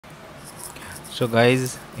So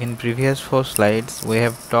guys, in previous 4 slides we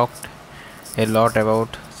have talked a lot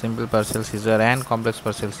about simple partial seizure and complex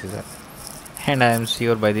partial seizure, and I am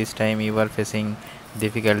sure by this time you are facing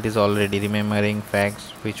difficulties already remembering facts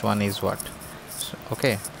which one is what.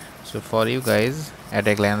 So for you guys, at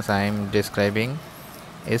a glance I am describing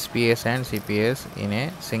SPS and CPS in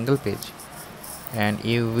a single page and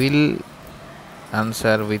you will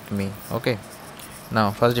answer with me. Okay, now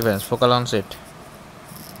first difference: focal onset.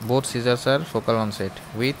 Both seizures are focal onset,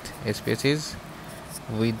 with SPS is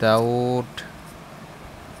without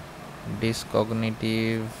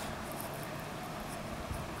dyscognitive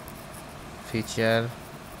feature,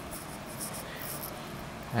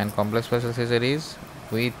 and complex partial seizure is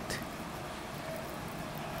with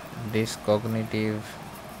dyscognitive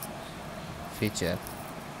feature.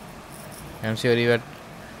 I'm sure you are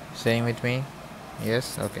saying with me.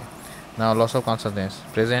 Yes. Okay, now loss of consciousness,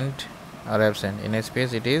 present or absent. In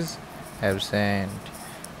SPS it is absent,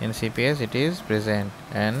 in CPS it is present.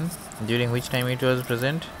 And during which time it was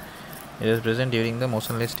present? It was present during the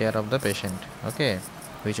motionless stare of the patient, okay,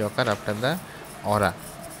 which occur after the aura.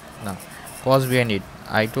 Now cause behind it,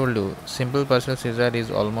 I told you simple partial seizure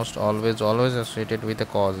is almost always associated with a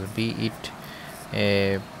cause, be it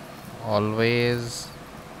always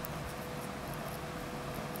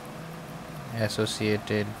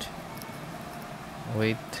associated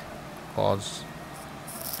with cause,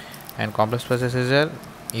 and complex partial seizure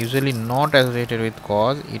usually not associated with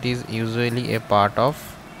cause. It is usually a part of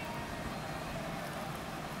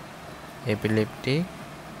epileptic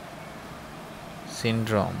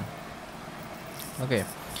syndrome. Okay,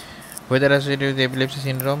 whether associated with epilepsy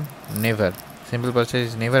syndrome? Never. Simple partial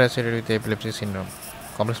is never associated with epilepsy syndrome.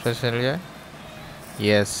 Complex partial seizure?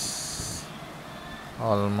 Yes,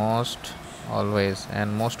 almost always,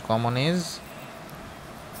 and most common is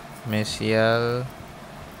mesial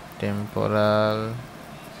temporal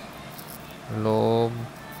lobe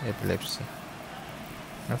epilepsy.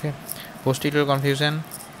 Okay, posterior confusion,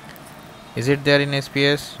 is it there in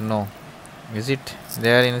SPS? No. Is it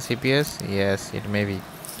there in CPS? Yes, it may be.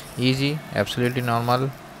 EG, absolutely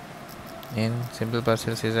normal in simple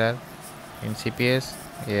partial seizure. In CPS,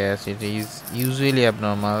 yes, it is usually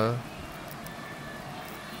abnormal.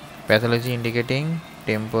 Pathology indicating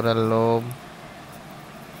temporal lobe,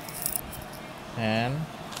 and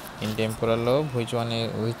in temporal lobe, which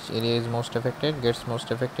area is most affected, gets most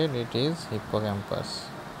affected? It is hippocampus.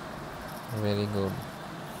 Very good.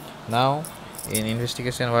 Now in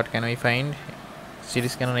investigation, what can we find? CT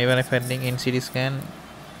scan never finding in CT scan.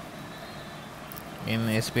 In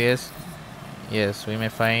SPS, yes, we may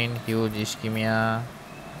find huge ischemia,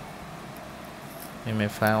 we may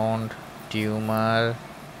find tumor,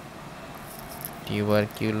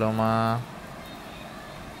 tuberculoma,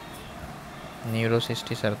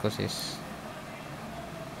 neurocystic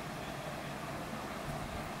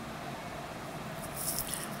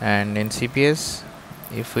and in CPS,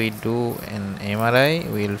 if we do an MRI,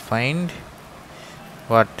 we will find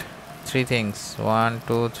what? 3 things. 1,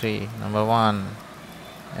 2, 3. Number 1,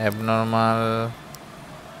 abnormal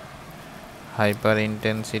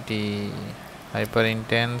hyperintense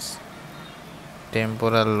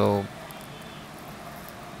temporal lobe.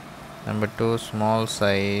 Number 2, small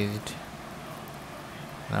sized.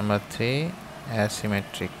 Number 3,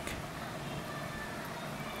 asymmetric.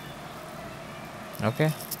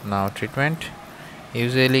 Okay, now treatment.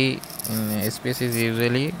 Usually in SPS is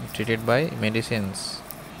usually treated by medicines.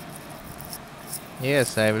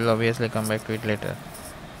 Yes, I will obviously come back to it later.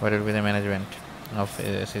 What will be the management of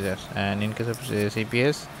seizures? And in case of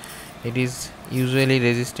CPS, it is usually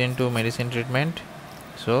resistant to medicine treatment,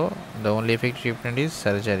 so the only effective treatment is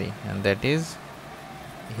surgery, and that is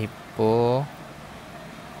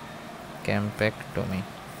hippocampectomy.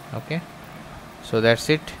 Okay, so that's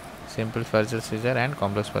it. Simple partial seizure and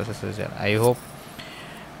complex partial seizure. I hope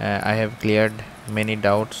I have cleared many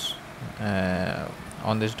doubts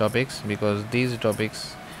on these topics, because these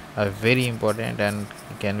topics are very important and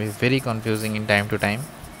can be very confusing in time to time,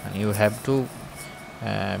 and you have to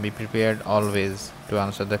be prepared always to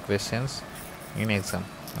answer the questions in exam.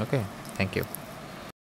 Okay, thank you.